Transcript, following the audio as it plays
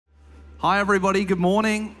Hi everybody, good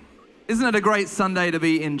morning. Isn't it a great Sunday to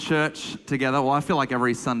be in church together? Well, I feel like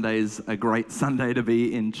every Sunday is a great Sunday to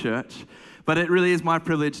be in church. But it really is my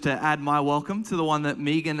privilege to add my welcome to the one that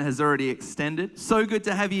Megan has already extended. So good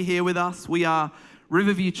to have you here with us. We are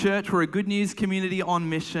Riverview Church. We're a good news community on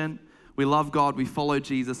mission. We love God, we follow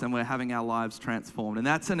Jesus, and we're having our lives transformed. And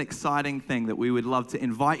that's an exciting thing that we would love to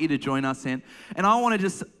invite you to join us in. And I want to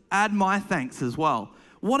just add my thanks as well.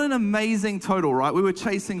 What an amazing total, right? We were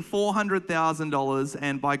chasing $400,000,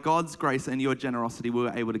 and by God's grace and your generosity, we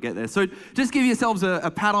were able to get there. So just give yourselves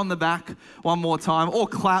a pat on the back one more time, or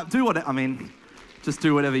clap, just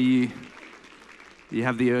do whatever you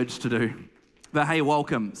have the urge to do. But hey,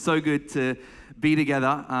 welcome. So good to be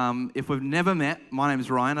together. If we've never met, my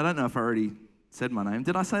name's Ryan. I don't know if I already said my name.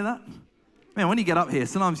 Did I say that? Man, when you get up here,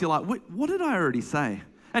 sometimes you're like, what did I already say?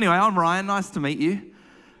 Anyway, I'm Ryan. Nice to meet you.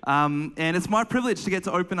 And it's my privilege to get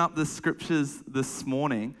to open up the scriptures this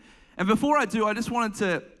morning. And before I do, I just wanted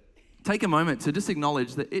to take a moment to just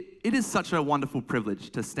acknowledge that it is such a wonderful privilege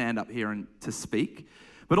to stand up here and to speak,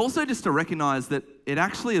 but also just to recognize that it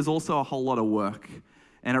actually is also a whole lot of work.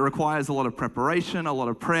 And it requires a lot of preparation, a lot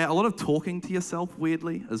of prayer, a lot of talking to yourself,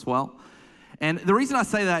 weirdly, as well. And the reason I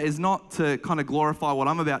say that is not to kind of glorify what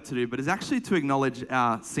I'm about to do, but is actually to acknowledge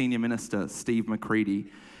our senior minister, Steve McCready.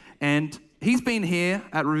 And he's been here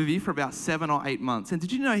at Riverview for about 7 or 8 months. And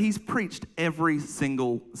did you know he's preached every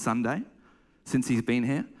single Sunday since he's been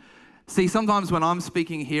here? See, sometimes when I'm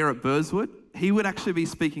speaking here at Burswood, he would actually be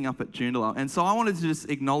speaking up at Joondalup. And so I wanted to just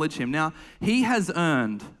acknowledge him. Now, he has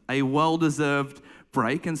earned a well-deserved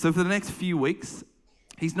break. And so for the next few weeks,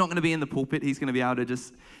 he's not going to be in the pulpit. He's going to be able to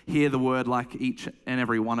just hear the word like each and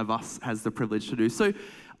every one of us has the privilege to do. So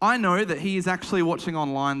I know that he is actually watching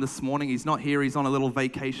online this morning. He's not here. He's on a little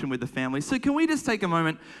vacation with the family. So can we just take a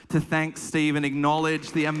moment to thank Steve and acknowledge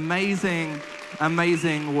the amazing,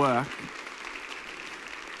 amazing work.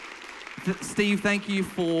 Steve, thank you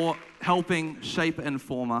for helping shape and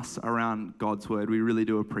form us around God's word. We really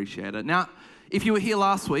do appreciate it. Now, if you were here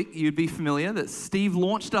last week, you'd be familiar that Steve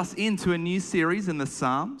launched us into a new series in the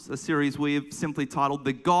Psalms, a series we've simply titled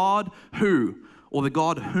The God Who, or The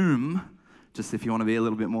God Whom, just if you want to be a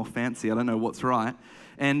little bit more fancy. I don't know what's right.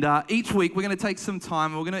 And each week we're going to take some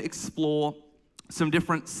time and we're going to explore some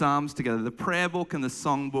different Psalms together, the prayer book and the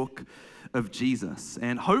songbook of Jesus.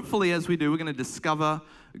 And hopefully as we do, we're going to discover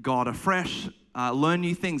God afresh, learn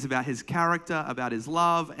new things about his character, about his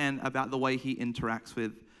love, and about the way he interacts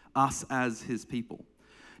with us as his people.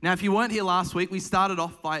 Now, if you weren't here last week, we started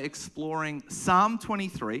off by exploring Psalm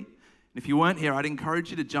 23. If you weren't here, I'd encourage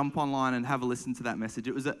you to jump online and have a listen to that message.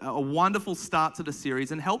 It was a wonderful start to the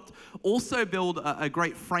series and helped also build a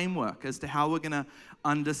great framework as to how we're going to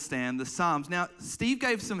understand the Psalms. Now, Steve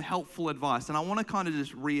gave some helpful advice, and I want to kind of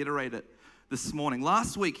just reiterate it this morning.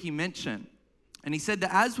 Last week, he mentioned, and he said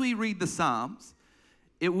that as we read the Psalms,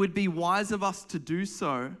 it would be wise of us to do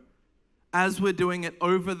so as we're doing it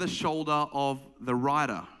over the shoulder of the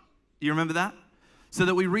writer. Do you remember that? So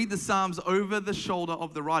that we read the Psalms over the shoulder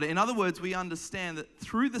of the writer. In other words, we understand that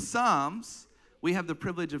through the Psalms, we have the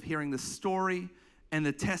privilege of hearing the story and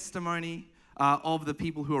the testimony of the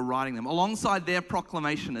people who are writing them, alongside their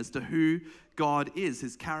proclamation as to who God is,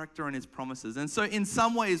 his character and his promises. And so in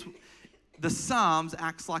some ways, the Psalms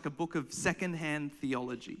acts like a book of secondhand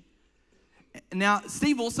theology. Now,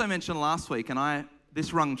 Steve also mentioned last week, and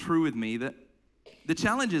this rung true with me, that the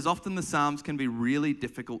challenge is often the Psalms can be really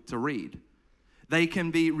difficult to read. They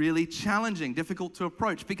can be really challenging, difficult to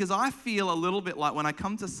approach, because I feel a little bit like when I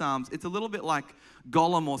come to Psalms, it's a little bit like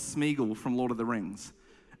Gollum or Smeagol from Lord of the Rings.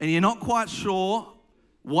 And you're not quite sure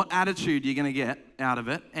what attitude you're going to get out of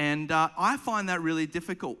it. And I find that really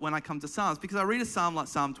difficult when I come to Psalms, because I read a Psalm like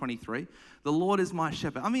Psalm 23, the Lord is my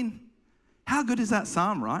shepherd. I mean, how good is that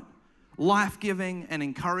Psalm, right? Life-giving and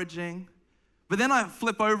encouraging. But then I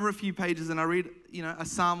flip over a few pages and I read, a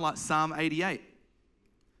Psalm like Psalm 88.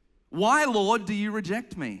 Why, Lord, do you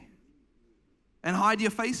reject me and hide your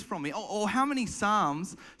face from me? Or how many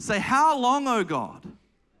Psalms say, how long, O God?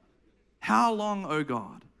 How long, O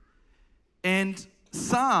God? And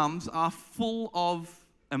Psalms are full of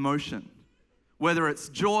emotion, whether it's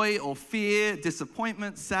joy or fear,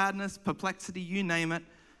 disappointment, sadness, perplexity, you name it.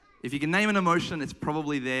 If you can name an emotion, it's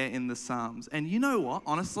probably there in the Psalms. And you know what,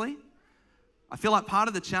 honestly? I feel like part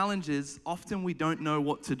of the challenge is often we don't know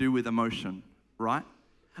what to do with emotion, right?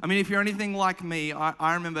 I mean, if you're anything like me,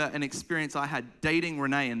 I remember an experience I had dating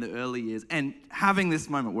Renee in the early years and having this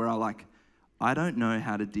moment where I don't know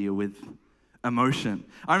how to deal with emotion.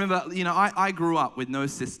 I remember, I grew up with no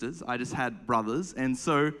sisters. I just had brothers. And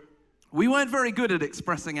so we weren't very good at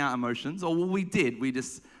expressing our emotions, or we did. We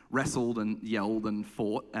just wrestled and yelled and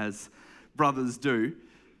fought as brothers do.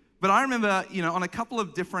 But I remember, on a couple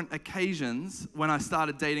of different occasions when I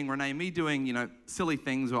started dating Renee, me doing, silly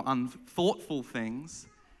things or unthoughtful things,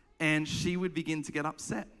 and she would begin to get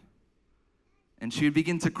upset. And she would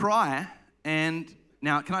begin to cry. And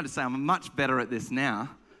now, can I just say, I'm much better at this now.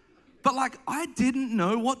 But I didn't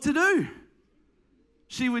know what to do.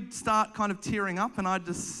 She would start kind of tearing up, and I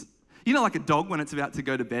just, like a dog when it's about to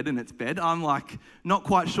go to bed in its bed, I'm not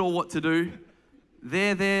quite sure what to do.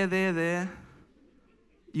 There.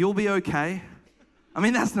 You'll be okay. I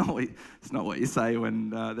mean, that's not what you say when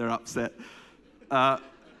they're upset. I'd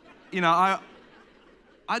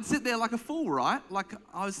sit there like a fool, right?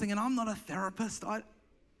 I was thinking, I'm not a therapist. I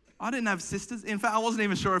didn't have sisters. In fact, I wasn't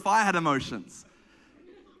even sure if I had emotions.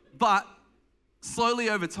 But slowly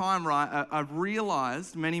over time, right, I've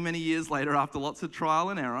realized many, many years later, after lots of trial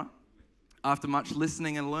and error, after much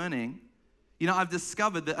listening and learning, I've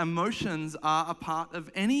discovered that emotions are a part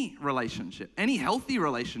of any relationship, any healthy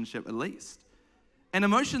relationship at least. And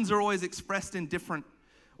emotions are always expressed in different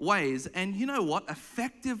ways. And you know what?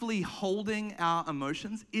 Effectively holding our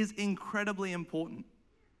emotions is incredibly important.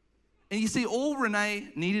 And you see, all Renee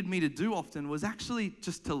needed me to do often was actually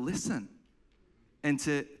just to listen and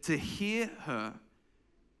to hear her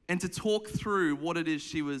and to talk through what it is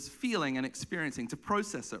she was feeling and experiencing, to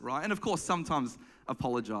process it, right? And of course, sometimes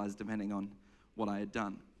apologize depending on what I had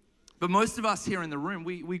done. But most of us here in the room,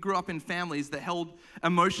 we grew up in families that held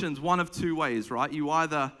emotions one of two ways, right? You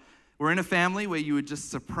either were in a family where you would just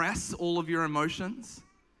suppress all of your emotions,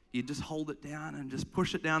 you'd just hold it down and just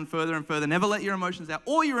push it down further and further, never let your emotions out,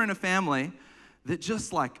 or you're in a family that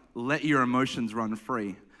just let your emotions run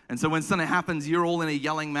free. And so when something happens, you're all in a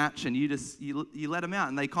yelling match and you let them out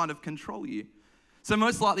and they kind of control you. So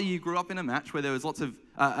most likely you grew up in a match where there was lots of,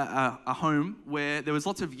 a home where there was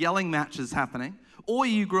lots of yelling matches happening, or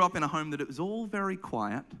you grew up in a home that it was all very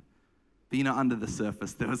quiet, but under the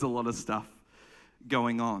surface there was a lot of stuff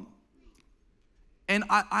going on. And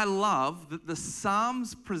I love that the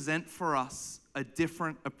Psalms present for us a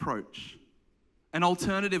different approach, an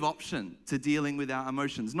alternative option to dealing with our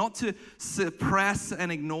emotions, not to suppress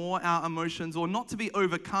and ignore our emotions or not to be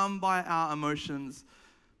overcome by our emotions,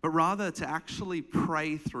 but rather to actually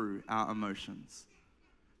pray through our emotions,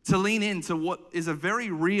 to lean into what is a very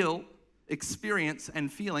real experience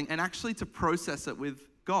and feeling, and actually to process it with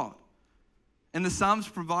God. And the Psalms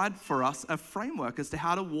provide for us a framework as to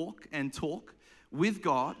how to walk and talk with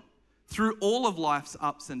God through all of life's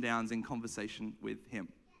ups and downs in conversation with Him.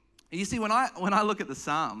 And you see, when I look at the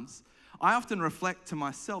Psalms, I often reflect to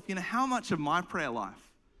myself, how much of my prayer life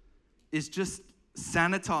is just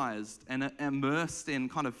sanitized and immersed in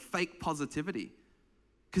kind of fake positivity.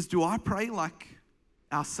 Because do I pray like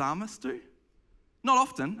our psalmists do? Not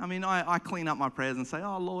often. I mean, I clean up my prayers and say,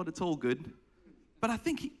 oh, Lord, it's all good. But I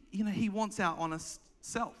think, He wants our honest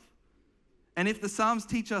self. And if the Psalms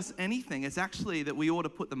teach us anything, it's actually that we ought to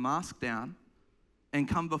put the mask down and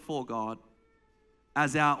come before God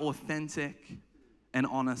as our authentic and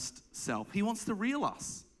honest self. He wants the real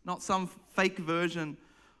us, not some fake version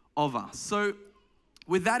of us. So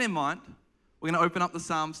with that in mind, we're going to open up the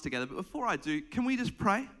Psalms together. But before I do, can we just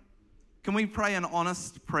pray? Can we pray an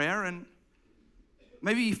honest prayer? And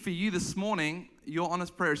maybe for you this morning, your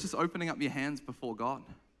honest prayer is just opening up your hands before God.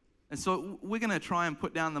 And so we're going to try and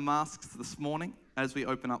put down the masks this morning as we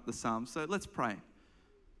open up the Psalms. So let's pray.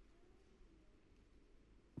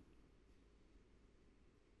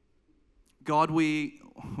 God,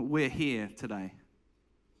 we're here today.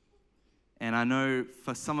 And I know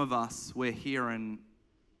for some of us, we're here and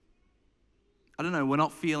we're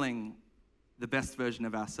not feeling the best version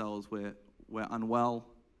of ourselves. We're unwell,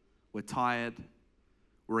 we're tired,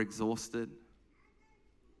 we're exhausted.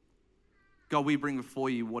 God, we bring before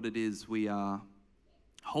you what it is we are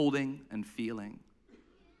holding and feeling.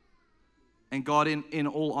 And God, in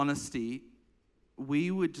all honesty,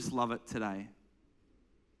 we would just love it today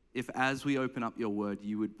if as we open up your word,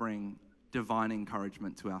 you would bring divine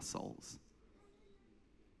encouragement to our souls.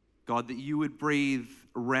 God, that you would breathe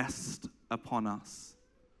rest upon us,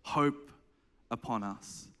 hope upon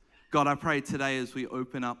us. God, I pray today as we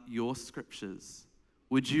open up your scriptures,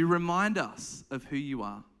 would you remind us of who you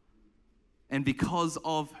are? And because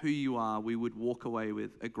of who you are, we would walk away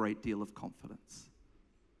with a great deal of confidence.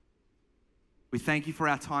 We thank you for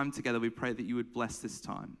our time together. We pray that you would bless this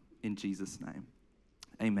time in Jesus' name.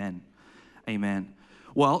 Amen. Amen.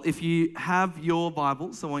 Well, if you have your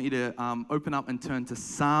Bibles, I want you to open up and turn to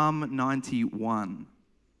Psalm 91.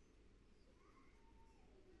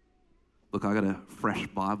 Look, I got a fresh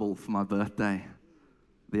Bible for my birthday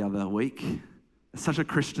the other week. It's such a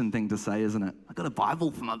Christian thing to say, isn't it? I got a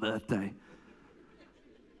Bible for my birthday.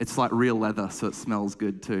 It's like real leather, so it smells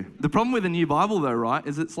good too. The problem with a new Bible though, right,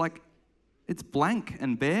 is it's blank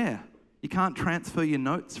and bare. You can't transfer your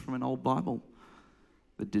notes from an old Bible.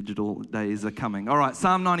 The digital days are coming. All right,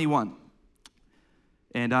 Psalm 91.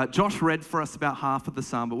 And Josh read for us about half of the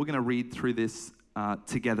psalm, but we're going to read through this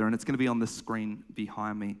together, and it's going to be on the screen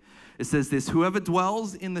behind me. It says this: "Whoever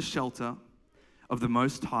dwells in the shelter of the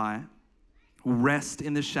Most High will rest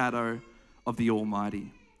in the shadow of the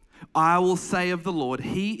Almighty. I will say of the Lord,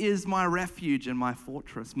 He is my refuge and my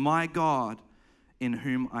fortress, my God in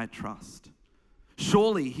whom I trust.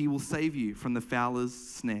 Surely He will save you from the fowler's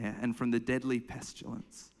snare and from the deadly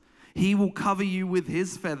pestilence. He will cover you with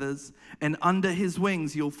His feathers, and under His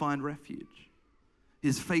wings you'll find refuge.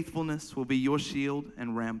 His faithfulness will be your shield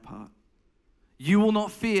and rampart. You will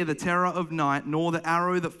not fear the terror of night, nor the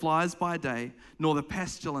arrow that flies by day, nor the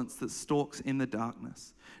pestilence that stalks in the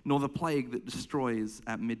darkness, nor the plague that destroys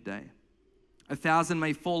at midday. 1,000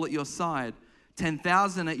 may fall at your side,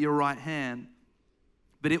 10,000 at your right hand,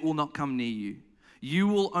 but it will not come near you. You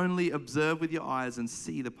will only observe with your eyes and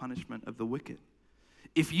see the punishment of the wicked.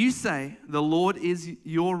 If you say, the Lord is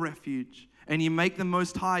your refuge, and you make the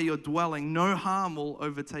Most High your dwelling, no harm will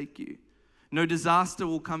overtake you. No disaster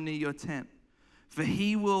will come near your tent. For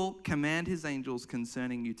He will command His angels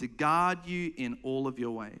concerning you to guard you in all of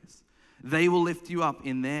your ways. They will lift you up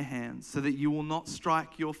in their hands so that you will not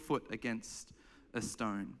strike your foot against a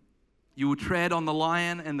stone. You will tread on the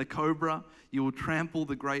lion and the cobra. You will trample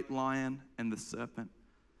the great lion and the serpent.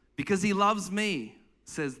 Because He loves me,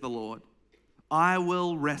 says the Lord, I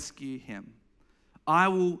will rescue Him. I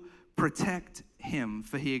will protect Him,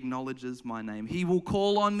 for He acknowledges my name. He will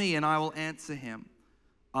call on me and I will answer Him.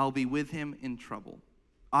 I'll be with him in trouble.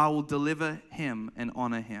 I will deliver him and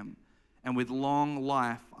honor him. And with long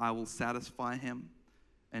life, I will satisfy him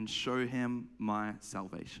and show him my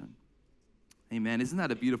salvation." Amen. Isn't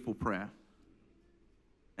that a beautiful prayer?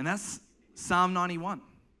 And that's Psalm 91.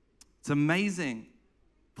 It's an amazing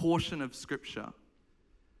portion of Scripture.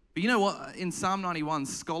 But you know what? In Psalm 91,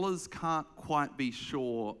 scholars can't quite be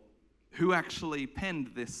sure who actually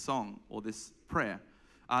penned this song or this prayer.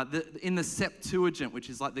 In the Septuagint, which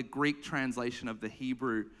is like the Greek translation of the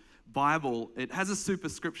Hebrew Bible, it has a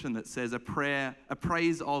superscription that says a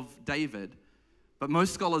praise of David. But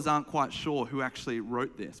most scholars aren't quite sure who actually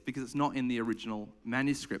wrote this because it's not in the original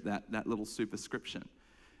manuscript, that little superscription.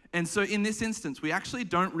 And so in this instance, we actually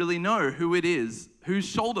don't really know who it is, whose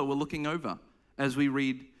shoulder we're looking over as we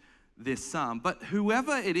read this psalm. But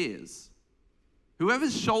whoever it is,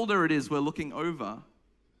 whoever's shoulder it is we're looking over,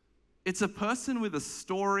 it's a person with a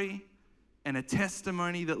story and a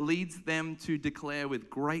testimony that leads them to declare with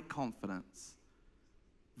great confidence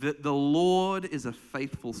that the Lord is a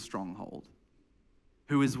faithful stronghold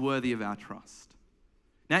who is worthy of our trust.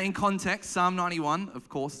 Now, in context, Psalm 91, of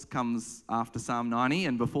course, comes after Psalm 90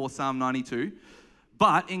 and before Psalm 92.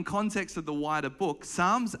 But in context of the wider book,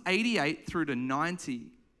 Psalms 88 through to 90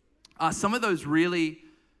 are some of those really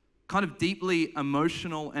kind of deeply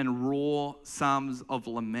emotional and raw psalms of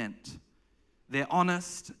lament. They're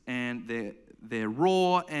honest and they're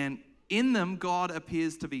raw, and in them, God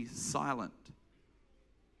appears to be silent.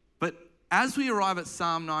 But as we arrive at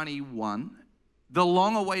Psalm 91, the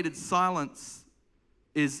long-awaited silence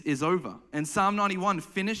is over. And Psalm 91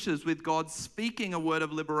 finishes with God speaking a word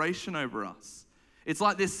of liberation over us. It's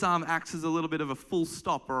like this psalm acts as a little bit of a full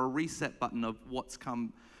stop or a reset button of what's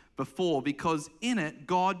come before, because in it,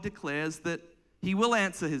 God declares that He will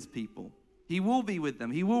answer His people. He will be with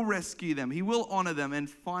them. He will rescue them. He will honor them. And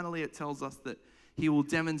finally, it tells us that He will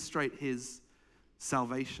demonstrate His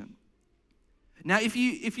salvation. Now, if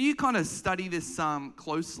you kind of study this psalm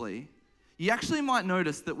closely, you actually might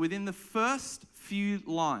notice that within the first few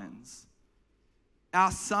lines,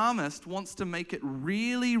 our psalmist wants to make it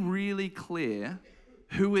really, really clear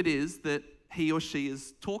who it is that he or she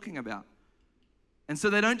is talking about. And so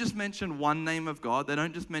they don't just mention one name of God, they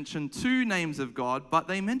don't just mention two names of God, but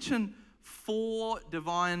they mention 4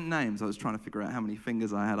 divine names. I was trying to figure out how many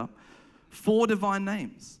fingers I had up. 4 divine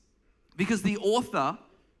names. Because the author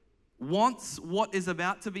wants what is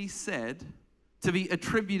about to be said to be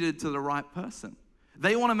attributed to the right person.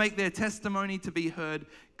 They want to make their testimony to be heard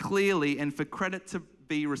clearly and for credit to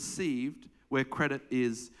be received where credit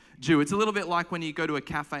is due. It's a little bit like when you go to a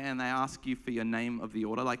cafe and they ask you for your name of the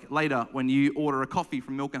order. Like later, when you order a coffee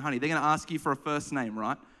from Milk and Honey, they're going to ask you for a first name,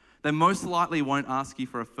 right? They most likely won't ask you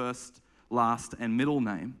for a first, last, and middle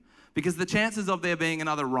name, because the chances of there being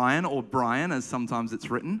another Ryan or Brian, as sometimes it's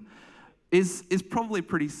written, is probably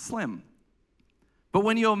pretty slim. But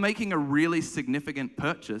when you're making a really significant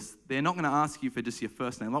purchase, they're not going to ask you for just your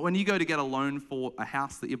first name. Like when you go to get a loan for a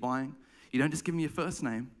house that you're buying, you don't just give them your first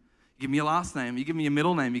name. You give them your last name, you give them your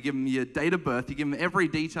middle name, you give them your date of birth, you give them every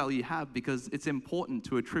detail you have because it's important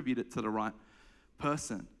to attribute it to the right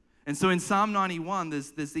person. And so in Psalm 91,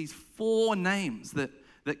 there's these 4 names that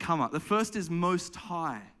come up. The first is Most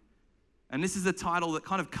High. And this is a title that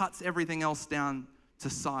kind of cuts everything else down to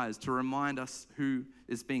size to remind us who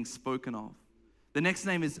is being spoken of. The next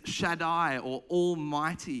name is Shaddai, or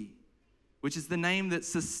Almighty, which is the name that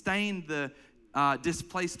sustained the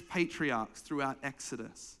displaced patriarchs throughout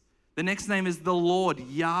Exodus. The next name is the Lord,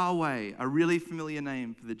 Yahweh, a really familiar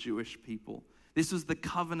name for the Jewish people. This was the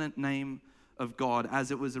covenant name of God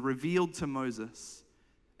as it was revealed to Moses.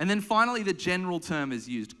 And then finally, the general term is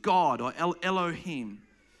used, God, or Elohim,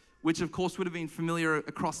 which of course would have been familiar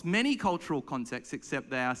across many cultural contexts, except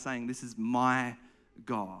they are saying, this is my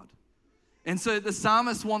God. And so the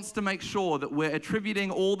psalmist wants to make sure that we're attributing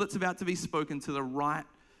all that's about to be spoken to the right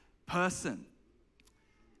person.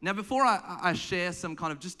 Now, before I share some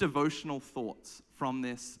kind of just devotional thoughts from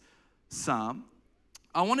this psalm,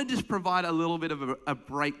 I want to just provide a little bit of a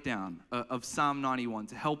breakdown of Psalm 91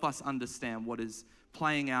 to help us understand what is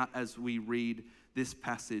playing out as we read this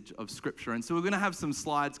passage of Scripture. And so we're going to have some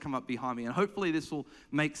slides come up behind me, and hopefully this will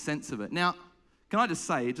make sense of it. Now, can I just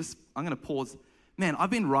say, I'm going to pause. Man, I've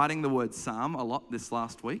been writing the word psalm a lot this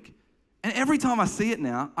last week, and every time I see it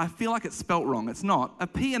now, I feel like it's spelt wrong. It's not. A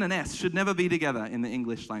P and an S should never be together in the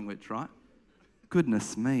English language, right?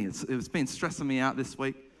 Goodness me, it's been stressing me out this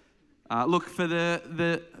week. Look, for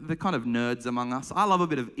the kind of nerds among us, I love a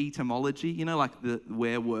bit of etymology, you know, like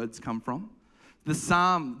where words come from.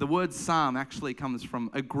 The word psalm actually comes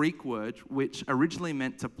from a Greek word which originally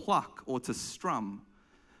meant to pluck or to strum.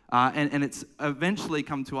 And it's eventually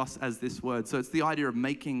come to us as this word. So it's the idea of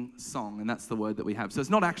making song, and that's the word that we have. So it's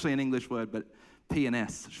not actually an English word, but P and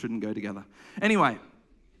S shouldn't go together. Anyway,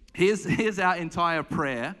 here's our entire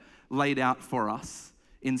prayer laid out for us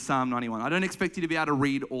in Psalm 91. I don't expect you to be able to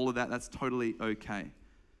read all of that. That's totally okay.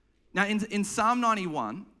 Now, in Psalm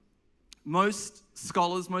 91, most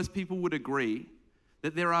scholars, most people would agree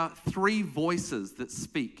that there are 3 voices that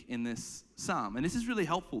speak in this psalm. And this is really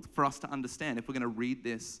helpful for us to understand if we're going to read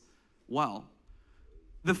this well.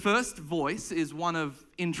 The first voice is one of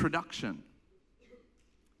introduction.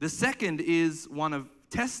 The second is one of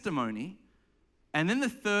testimony. And then the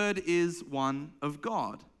third is one of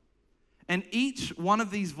God. And each one of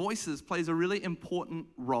these voices plays a really important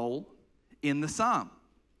role in the psalm.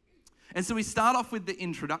 And so we start off with the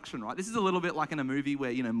introduction, right? This is a little bit like in a movie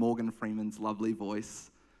where, you know, Morgan Freeman's lovely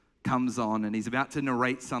voice comes on and he's about to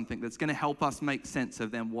narrate something that's going to help us make sense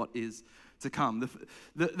of then what is to come.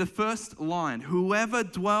 The first line, whoever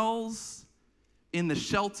dwells in the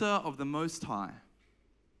shelter of the Most High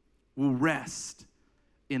will rest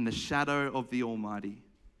in the shadow of the Almighty.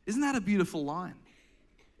 Isn't that a beautiful line?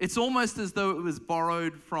 It's almost as though it was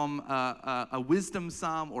borrowed from a wisdom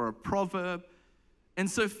psalm or a proverb. And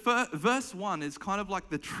so verse 1 is kind of like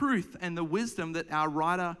the truth and the wisdom that our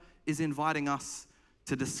writer is inviting us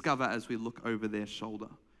to discover as we look over their shoulder.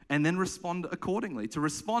 And then respond accordingly, to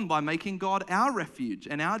respond by making God our refuge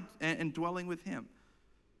and dwelling with Him.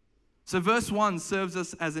 So verse 1 serves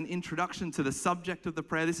us as an introduction to the subject of the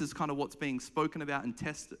prayer. This is kind of what's being spoken about and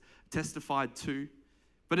testified to.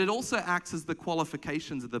 But it also acts as the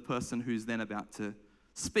qualifications of the person who's then about to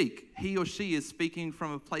speak. He or she is speaking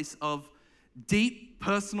from a place of deep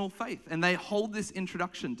personal faith, and they hold this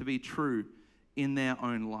introduction to be true in their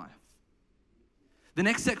own life. The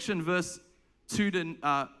next section, verses 2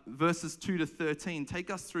 to 13, take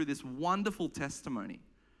us through this wonderful testimony,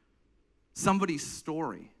 somebody's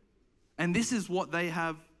story. And this is what they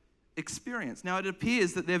have experienced. Now, it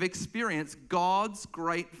appears that they've experienced God's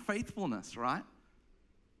great faithfulness, right?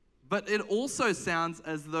 But it also sounds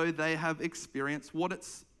as though they have experienced what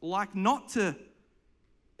it's like not to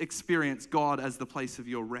experience God as the place of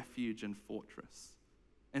your refuge and fortress.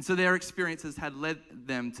 And so their experiences had led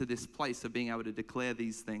them to this place of being able to declare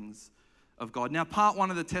these things of God. Now, part 1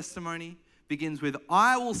 of the testimony begins with,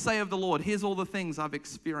 I will say of the Lord, here's all the things I've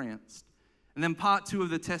experienced. And then part 2 of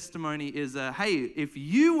the testimony is, hey, if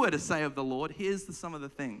you were to say of the Lord, here's some of the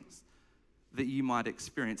things that you might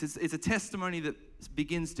experience. It's a testimony that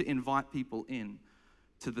begins to invite people in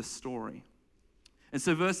to the story. And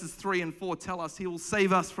so verses 3 and 4 tell us He will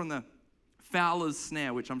save us from the fowler's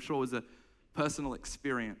snare, which I'm sure was a personal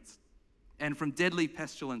experience, and from deadly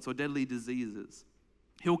pestilence or deadly diseases.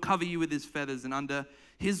 He'll cover you with His feathers, and under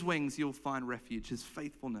His wings you'll find refuge. His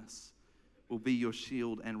faithfulness will be your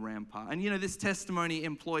shield and rampart. And you know, this testimony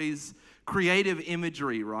employs creative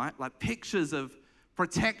imagery, right? Like pictures of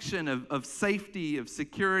protection, of safety, of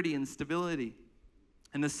security and stability.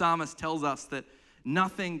 And the psalmist tells us that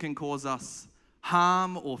nothing can cause us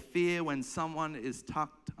harm or fear when someone is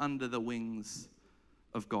tucked under the wings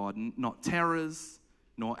of God. Not terrors,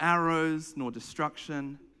 nor arrows, nor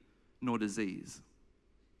destruction, nor disease.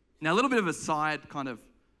 Now, a little bit of a side kind of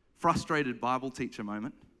frustrated Bible teacher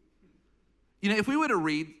moment. You know, if we were to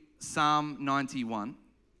read Psalm 91,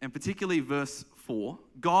 and particularly verse 4,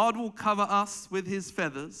 God will cover us with his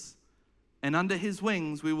feathers, and under his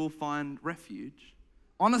wings we will find refuge.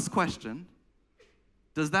 Honest question,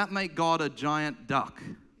 does that make God a giant duck?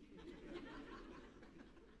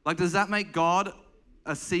 Like, does that make God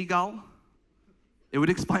a seagull? It would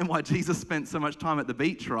explain why Jesus spent so much time at the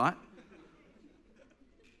beach, right?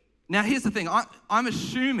 Now, here's the thing. I'm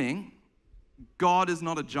assuming God is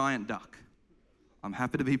not a giant duck. I'm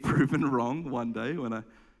happy to be proven wrong one day when I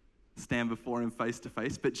stand before him face to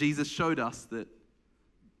face. But Jesus showed us that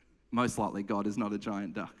most likely God is not a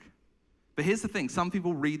giant duck. But here's the thing. Some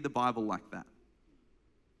people read the Bible like that.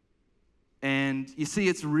 And you see,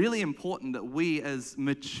 it's really important that we, as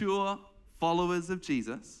mature followers of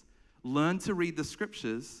Jesus, learn to read the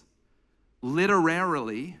scriptures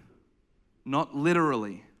literarily, not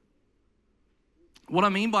literally. What I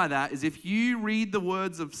mean by that is if you read the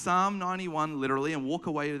words of Psalm 91 literally and walk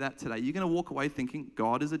away with that today, you're going to walk away thinking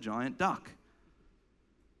God is a giant duck.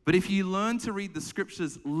 But if you learn to read the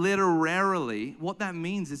scriptures literarily, what that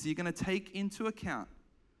means is you're going to take into account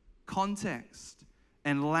context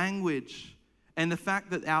and language and the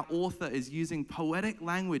fact that our author is using poetic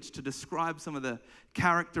language to describe some of the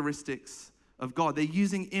characteristics of God. They're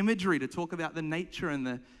using imagery to talk about the nature and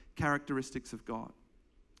the characteristics of God.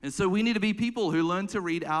 And so we need to be people who learn to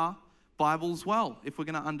read our Bibles well if we're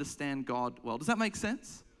going to understand God well. Does that make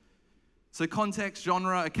sense? So context,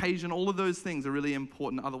 genre, occasion, all of those things are really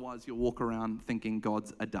important. Otherwise, you'll walk around thinking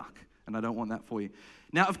God's a duck. And I don't want that for you.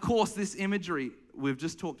 Now, of course, this imagery we've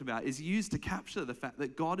just talked about is used to capture the fact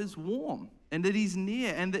that God is warm and that he's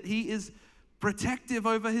near and that he is protective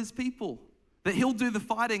over his people. That he'll do the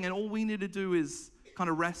fighting and all we need to do is kind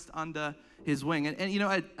of rest under his wing. And you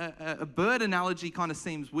know, a bird analogy kind of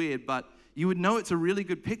seems weird, but you would know it's a really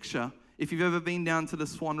good picture if you've ever been down to the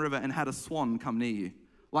Swan River and had a swan come near you.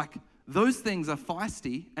 Like, those things are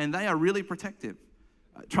feisty and they are really protective.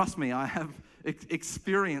 Trust me, I have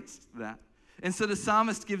experienced that. And so the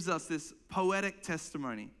psalmist gives us this poetic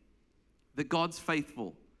testimony that God's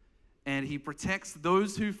faithful and he protects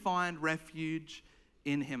those who find refuge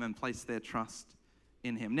in him and place their trust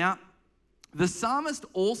in him. Now, the psalmist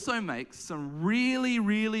also makes some really,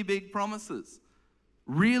 really big promises.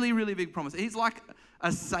 Really, really big promises. He's like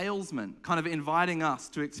a salesman kind of inviting us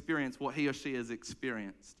to experience what he or she has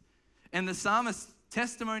experienced. And the psalmist's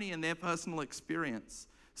testimony and their personal experience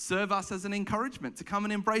serve us as an encouragement to come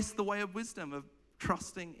and embrace the way of wisdom, of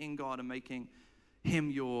trusting in God and making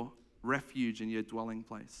him your refuge and your dwelling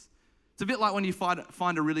place. It's a bit like when you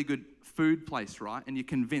find a really good food place, right? And you're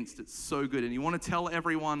convinced it's so good and you want to tell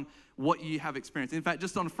everyone what you have experienced. In fact,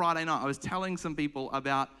 just on Friday night, I was telling some people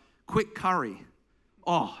about Quick Curry.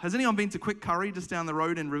 Oh, has anyone been to Quick Curry just down the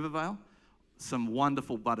road in Rivervale? Some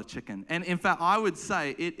wonderful butter chicken. And in fact, I would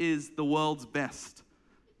say it is the world's best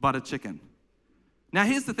butter chicken. Now,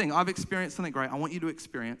 here's the thing. I've experienced something great. I want you to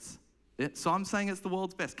experience it. So I'm saying it's the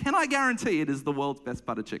world's best. Can I guarantee it is the world's best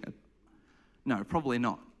butter chicken? No, probably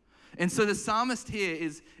not. And so the psalmist here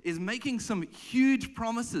is making some huge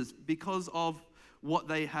promises because of what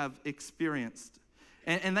they have experienced.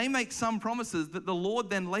 And they make some promises that the Lord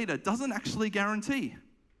then later doesn't actually guarantee.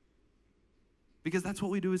 Because that's what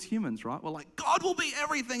we do as humans, right? We're like, God will be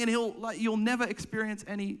everything and you'll never experience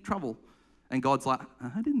any trouble. And God's like,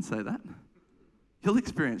 I didn't say that. You'll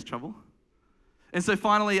experience trouble. And so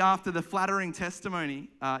finally, after the flattering testimony,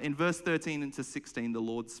 in verse 13 into 16, the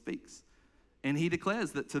Lord speaks. And he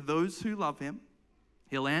declares that to those who love him,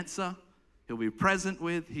 he'll answer, he'll be present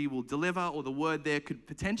with, he will deliver, or the word there could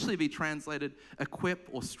potentially be translated equip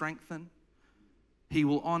or strengthen. He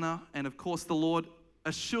will honor, and of course the Lord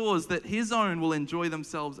assures that his own will enjoy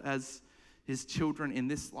themselves as his children in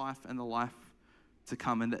this life and the life to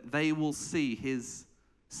come, and that they will see his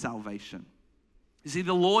salvation. You see,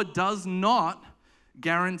 the Lord does not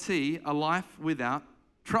guarantee a life without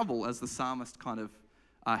trouble, as the psalmist kind of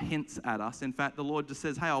hints at us. In fact, the Lord just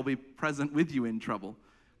says, hey, I'll be present with you in trouble,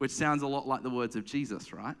 which sounds a lot like the words of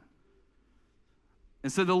Jesus, right?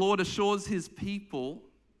 And so the Lord assures his people,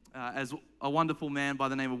 as a wonderful man by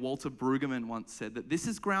the name of Walter Brueggemann once said, that this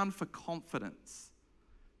is ground for confidence,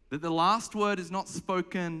 that the last word is not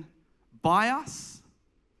spoken by us,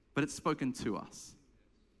 but it's spoken to us.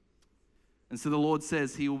 And so the Lord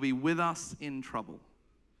says he will be with us in trouble.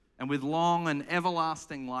 And with long and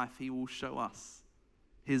everlasting life, he will show us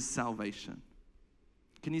his salvation.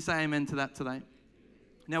 Can you say amen to that today?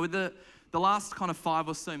 Now, with the last kind of 5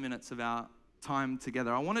 or so minutes of our time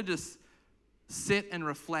together, I want to just sit and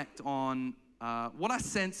reflect on what I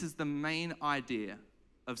sense is the main idea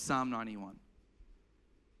of Psalm 91.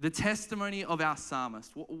 The testimony of our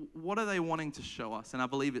psalmist. What are they wanting to show us? And I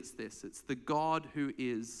believe it's this. It's the God who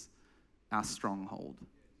is our stronghold.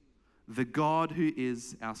 The God who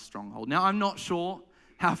is our stronghold. Now, I'm not sure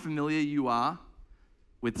how familiar you are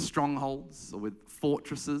with strongholds or with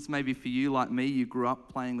fortresses. Maybe for you, like me, you grew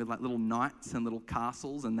up playing with like little knights and little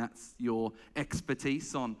castles, and that's your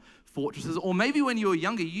expertise on fortresses. Or maybe when you were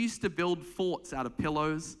younger, you used to build forts out of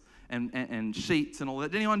pillows and sheets and all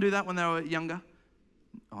that. Did anyone do that when they were younger?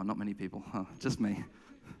 Oh, not many people. Oh, just me.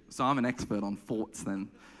 So I'm an expert on forts then.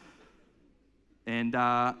 And,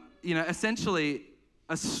 essentially,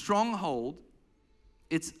 a stronghold,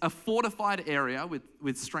 it's a fortified area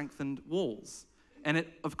with strengthened walls. And it,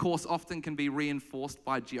 of course, often can be reinforced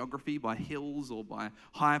by geography, by hills or by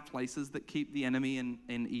higher places that keep the enemy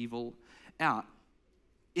and evil out.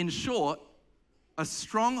 In short, a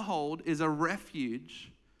stronghold is a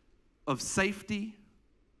refuge of safety,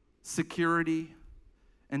 security,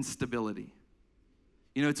 and stability.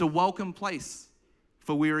 It's a welcome place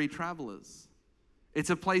for weary travelers. It's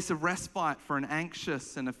a place of respite for an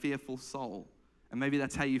anxious and a fearful soul. And maybe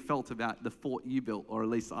that's how you felt about the fort you built, or at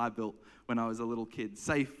least I built when I was a little kid.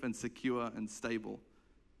 Safe and secure and stable.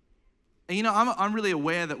 And I'm really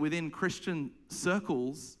aware that within Christian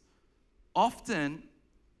circles, often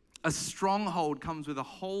a stronghold comes with a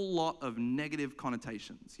whole lot of negative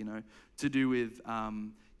connotations, to do with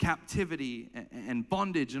captivity and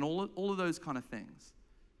bondage and all of those kind of things.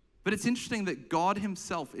 But it's interesting that God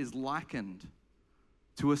himself is likened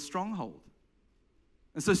to a stronghold.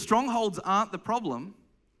 And so strongholds aren't the problem.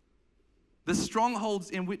 The strongholds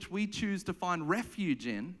in which we choose to find refuge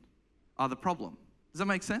in are the problem. Does that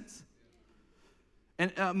make sense?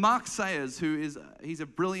 And Mark Sayers, he's a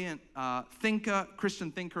brilliant thinker,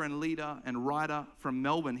 Christian thinker and leader and writer from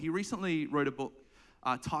Melbourne. He recently wrote a book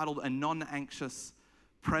titled A Non-Anxious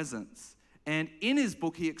Presence. And in his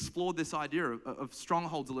book, he explored this idea of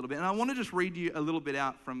strongholds a little bit. And I want to just read you a little bit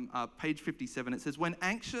out from page 57. It says, when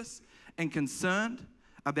anxious and concerned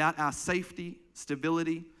about our safety,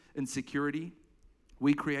 stability, and security,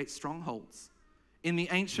 we create strongholds. In the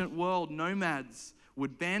ancient world, nomads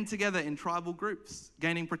would band together in tribal groups,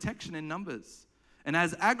 gaining protection in numbers. And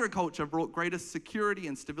as agriculture brought greater security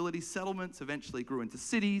and stability, settlements eventually grew into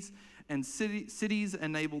cities, and cities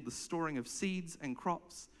enabled the storing of seeds and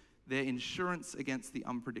crops, their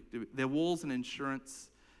walls and insurance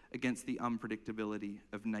against the unpredictability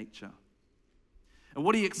of nature. And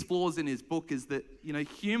what he explores in his book is that,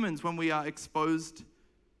 humans, when we are exposed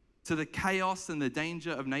to the chaos and the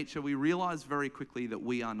danger of nature, we realize very quickly that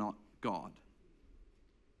we are not God.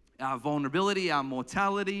 Our vulnerability, our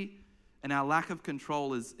mortality, and our lack of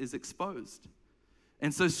control is exposed.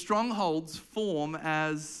 And so strongholds form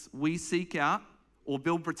as we seek out or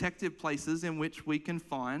build protective places in which we can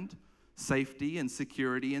find safety and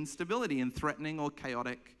security and stability in threatening or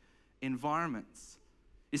chaotic environments.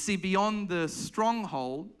 You see, beyond the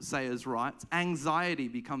stronghold, Sayers writes, anxiety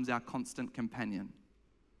becomes our constant companion.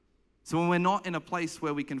 So when we're not in a place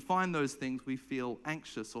where we can find those things, we feel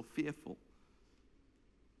anxious or fearful.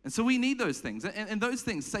 And so we need those things. And those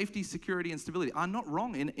things, safety, security, and stability, are not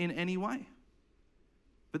wrong in any way.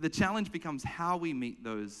 But the challenge becomes how we meet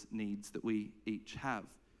those needs that we each have.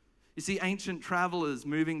 You see, ancient travelers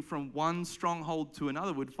moving from one stronghold to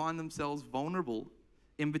another would find themselves vulnerable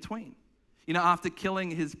in between. After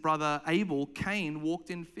killing his brother Abel, Cain walked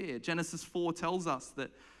in fear. Genesis 4 tells us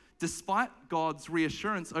that despite God's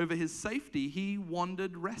reassurance over his safety, he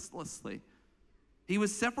wandered restlessly. He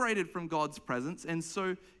was separated from God's presence, and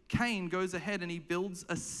so Cain goes ahead and he builds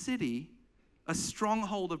a city, a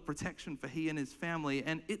stronghold of protection for he and his family,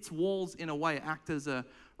 and its walls, in a way, act as a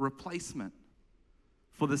replacement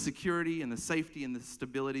for the security and the safety and the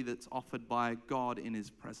stability that's offered by God in his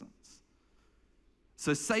presence.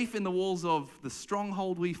 So safe in the walls of the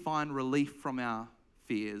stronghold, we find relief from our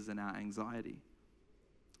fears and our anxiety.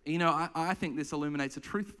 I think this illuminates a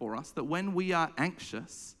truth for us that when we are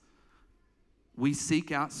anxious, we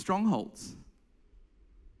seek out strongholds.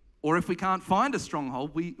 Or if we can't find a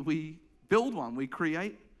stronghold, we build one, we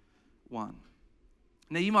create one.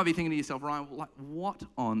 Now you might be thinking to yourself, Ryan, what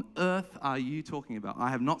on earth are you talking about? I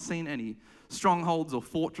have not seen any strongholds or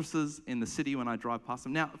fortresses in the city when I drive past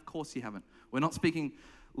them. Now, of course you haven't. We're not speaking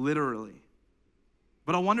literally.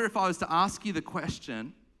 But I wonder if I was to ask you the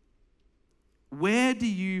question, where do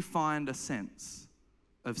you find a sense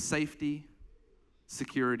of safety,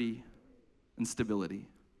 security, and stability.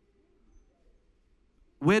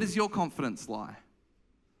 Where does your confidence lie?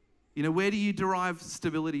 Where do you derive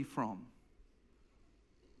stability from?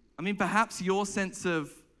 I mean, perhaps your sense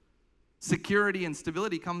of security and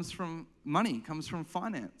stability comes from money, comes from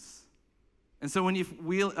finance. And so when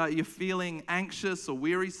you're feeling anxious or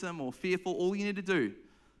wearisome or fearful, all you need to do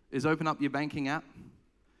is open up your banking app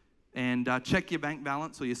and check your bank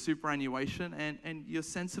balance or your superannuation, and your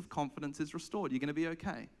sense of confidence is restored. You're going to be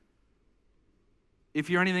okay. If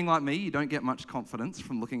you're anything like me, you don't get much confidence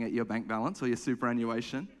from looking at your bank balance or your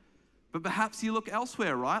superannuation. But perhaps you look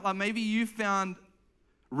elsewhere, right? Like maybe you found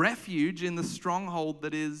refuge in the stronghold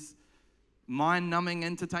that is mind-numbing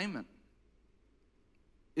entertainment.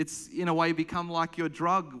 It's, in a way, become like your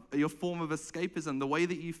drug, your form of escapism. The way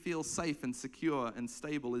that you feel safe and secure and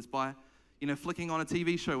stable is by, flicking on a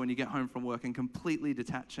TV show when you get home from work and completely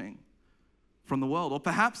detaching from the world. Or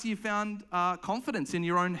perhaps you found confidence in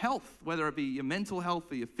your own health, whether it be your mental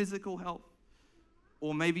health or your physical health.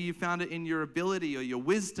 Or maybe you found it in your ability or your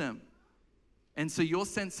wisdom. And so your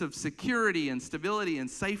sense of security and stability and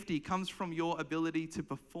safety comes from your ability to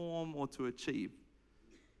perform or to achieve.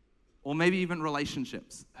 Or maybe even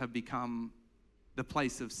relationships have become the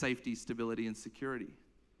place of safety, stability, and security.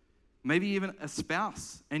 Maybe even a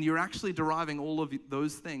spouse, and you're actually deriving all of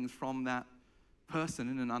those things from that person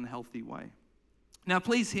in an unhealthy way. Now,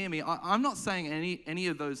 please hear me. I'm not saying any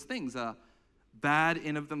of those things are bad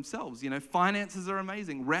in of themselves. Finances are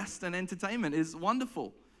amazing. Rest and entertainment is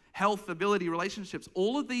wonderful. Health, ability, relationships,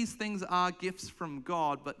 all of these things are gifts from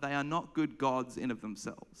God, but they are not good gods in of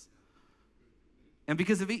themselves. And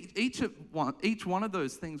because of each one of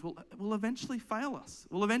those things will eventually fail us,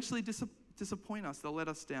 will eventually disappoint us, they'll let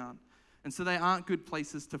us down. And so they aren't good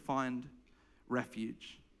places to find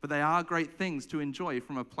refuge, but they are great things to enjoy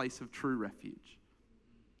from a place of true refuge.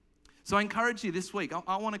 So I encourage you this week,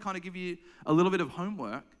 I want to kind of give you a little bit of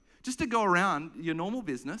homework, just to go around your normal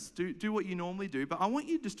business, do what you normally do, but I want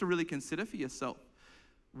you just to really consider for yourself,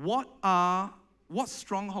 what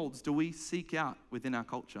strongholds do we seek out within our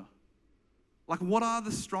culture? Like, what are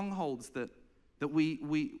the strongholds that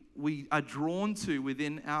we are drawn to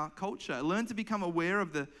within our culture? Learn to become aware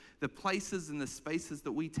of the places and the spaces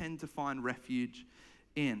that we tend to find refuge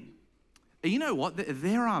in. And you know what?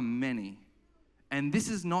 There are many. And this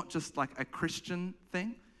is not just like a Christian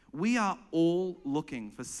thing. We are all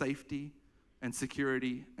looking for safety and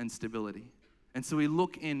security and stability. And so we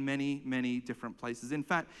look in many, many different places. In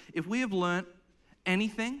fact, if we have learnt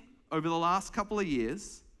anything over the last couple of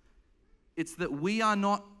years, it's that we are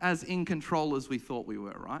not as in control as we thought we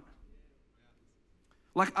were, right?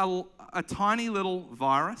 Like a tiny little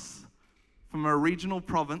virus from a regional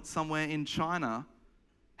province somewhere in China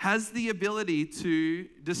has the ability to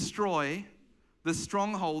destroy the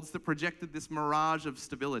strongholds that projected this mirage of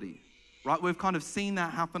stability, right? We've kind of seen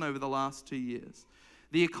that happen over the last 2 years.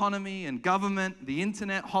 The economy and government, the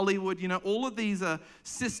internet, Hollywood, all of these are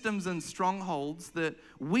systems and strongholds that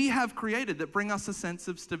we have created that bring us a sense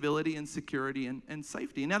of stability and security and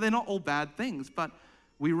safety. Now, they're not all bad things, but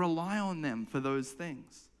we rely on them for those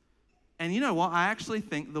things. And you know what? I actually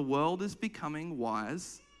think the world is becoming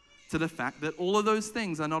wise to the fact that all of those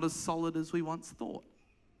things are not as solid as we once thought.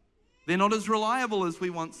 They're not as reliable as we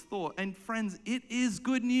once thought. And friends, it is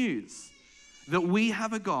good news that we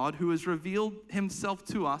have a God who has revealed himself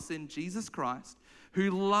to us in Jesus Christ, who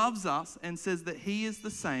loves us and says that he is the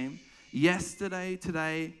same yesterday,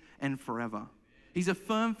 today, and forever. He's a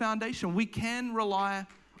firm foundation. We can rely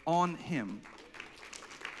on him.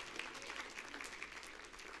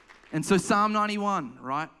 And so Psalm 91,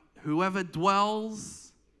 right? Whoever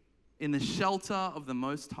dwells in the shelter of the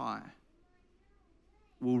Most High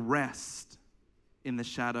will rest in the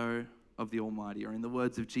shadow of the Almighty. Or in the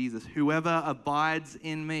words of Jesus, whoever abides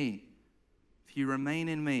in me, if you remain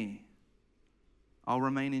in me, I'll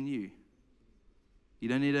remain in you. You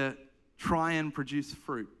don't need to try and produce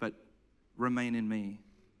fruit, but remain in me,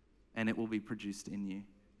 and it will be produced in you.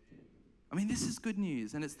 I mean, this is good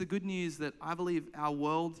news, and it's the good news that I believe our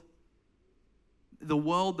world, the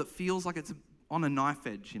world that feels like it's on a knife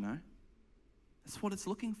edge, that's what it's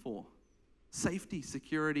looking for. Safety,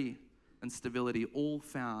 security, and stability, all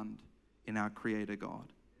found in our Creator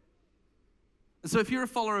God. And so if you're a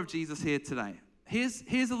follower of Jesus here today,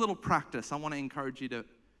 here's a little practice I want to encourage you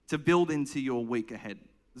to build into your week ahead.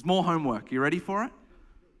 There's more homework. You ready for it?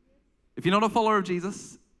 If you're not a follower of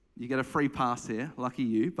Jesus, you get a free pass here. Lucky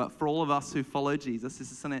you. But for all of us who follow Jesus,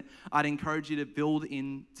 this is something I'd encourage you to build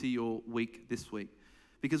into your week this week.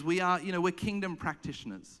 Because we're kingdom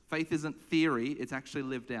practitioners. Faith isn't theory, it's actually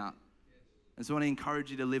lived out. And so I want to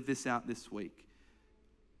encourage you to live this out this week.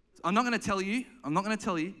 I'm not going to tell you,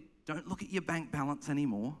 don't look at your bank balance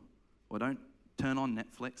anymore, or don't turn on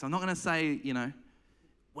Netflix. I'm not going to say,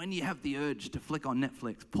 when you have the urge to flick on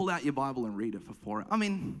Netflix, pull out your Bible and read it for 4 hours. I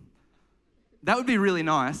mean, that would be really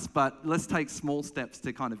nice, but let's take small steps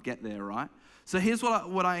to kind of get there, right? So here's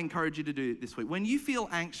what I encourage you to do this week. When you feel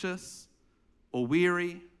anxious or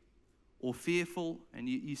weary or fearful, and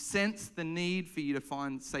you sense the need for you to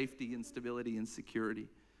find safety and stability and security,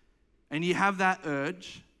 and you have that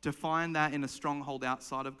urge to find that in a stronghold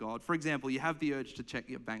outside of God. For example, you have the urge to check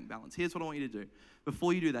your bank balance. Here's what I want you to do.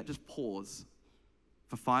 Before you do that, just pause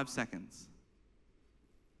for 5 seconds.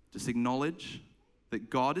 Just acknowledge that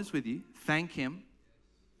God is with you. Thank him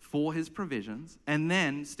for his provisions. And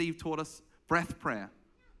then Steve taught us breath prayer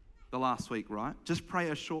the last week, right? Just pray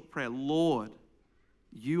a short prayer. Lord,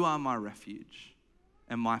 you are my refuge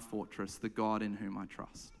and my fortress, the God in whom I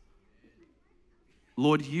trust.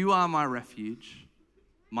 Lord, you are my refuge,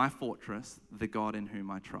 my fortress, the God in whom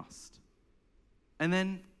I trust. And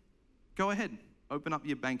then go ahead, open up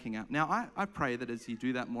your banking app. Now, I pray that as you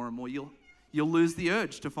do that more and more, you'll lose the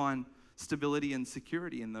urge to find stability and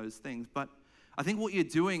security in those things. But I think what you're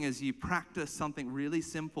doing as you practice something really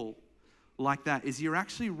simple like that is you're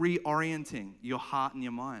actually reorienting your heart and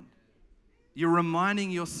your mind. You're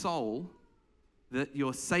reminding your soul that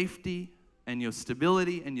your safety and your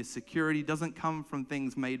stability and your security doesn't come from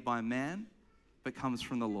things made by man, but comes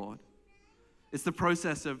from the Lord. It's the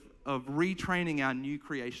process of retraining our new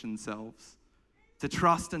creation selves to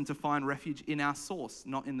trust and to find refuge in our source,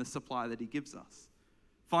 not in the supply that he gives us.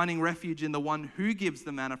 Finding refuge in the one who gives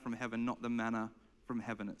the manna from heaven, not the manna from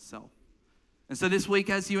heaven itself. And so this week,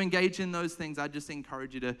 as you engage in those things, I just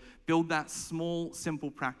encourage you to build that small, simple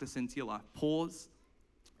practice into your life. Pause,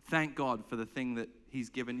 thank God for the thing that he's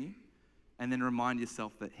given you, and then remind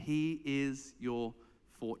yourself that he is your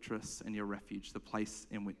fortress and your refuge, the place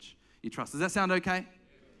in which you trust. Does that sound okay?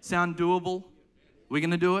 Sound doable? We're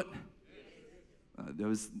going to do it? There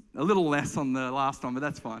was a little less on the last one, but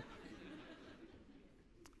that's fine.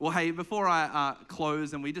 Well, hey, before I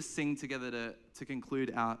close and we just sing together to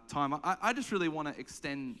conclude our time, I just really want to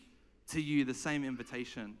extend to you the same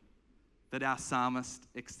invitation that our psalmist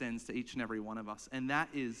extends to each and every one of us, and that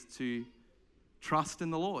is to trust in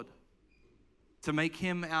the Lord, to make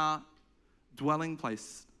him our dwelling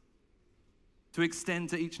place, to extend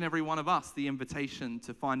to each and every one of us the invitation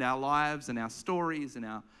to find our lives and our stories and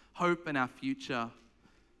our hope and our future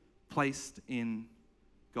placed in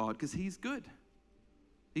God, because he's good.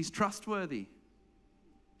 He's trustworthy,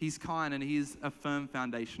 he's kind, and he's a firm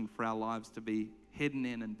foundation for our lives to be hidden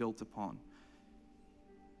in and built upon.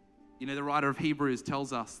 You know, the writer of Hebrews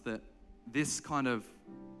tells us that this kind of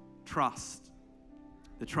trust,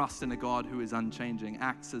 the trust in a God who is unchanging,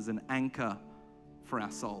 acts as an anchor for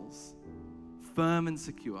our souls, firm and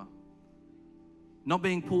secure, not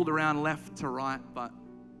being pulled around left to right, but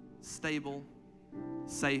stable,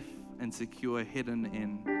 safe, and secure, hidden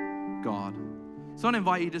in God. So I want to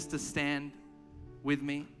invite you just to stand with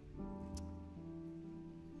me.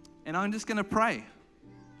 And I'm just going to pray.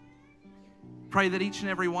 Pray that each and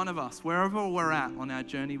every one of us, wherever we're at on our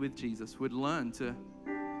journey with Jesus, would learn to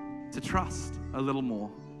trust a little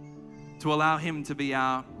more, to allow him to be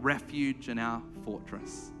our refuge and our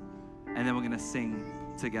fortress. And then we're going to sing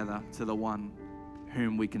together to the one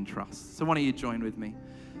whom we can trust. So why don't you join with me?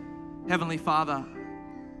 Heavenly Father,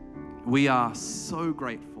 we are so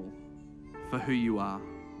grateful for who you are.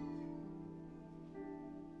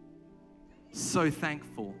 So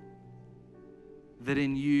thankful that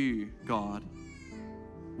in you, God,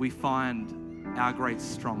 we find our great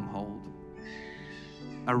stronghold,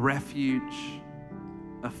 a refuge,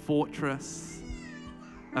 a fortress,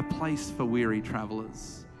 a place for weary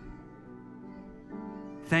travelers.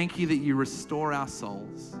 Thank you that you restore our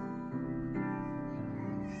souls.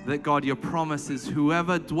 That, God, your promise is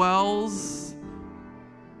whoever dwells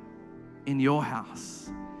in your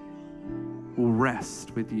house will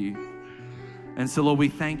rest with you. And so, Lord, we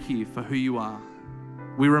thank you for who you are.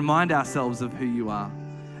 We remind ourselves of who you are.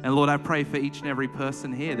 And Lord, I pray for each and every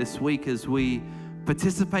person here this week as we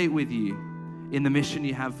participate with you in the mission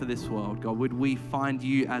you have for this world. God, would we find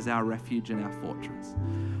you as our refuge and our fortress?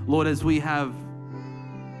 Lord, as we have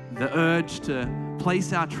the urge to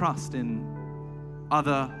place our trust in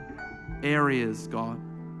other areas, God,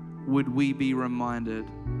 would we be reminded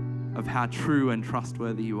of how true and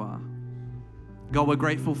trustworthy you are. God, we're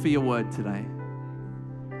grateful for your word today.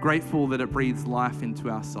 Grateful that it breathes life into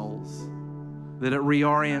our souls, that it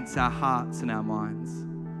reorients our hearts and our minds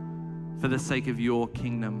for the sake of your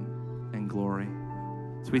kingdom and glory.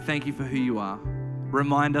 So we thank you for who you are.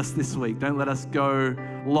 remind us this week. Don't let us go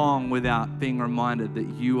long without being reminded that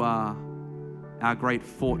you are our great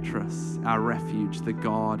fortress, our refuge, the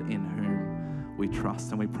God in whom we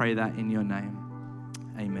trust. And we pray that in your name.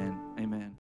 Amen.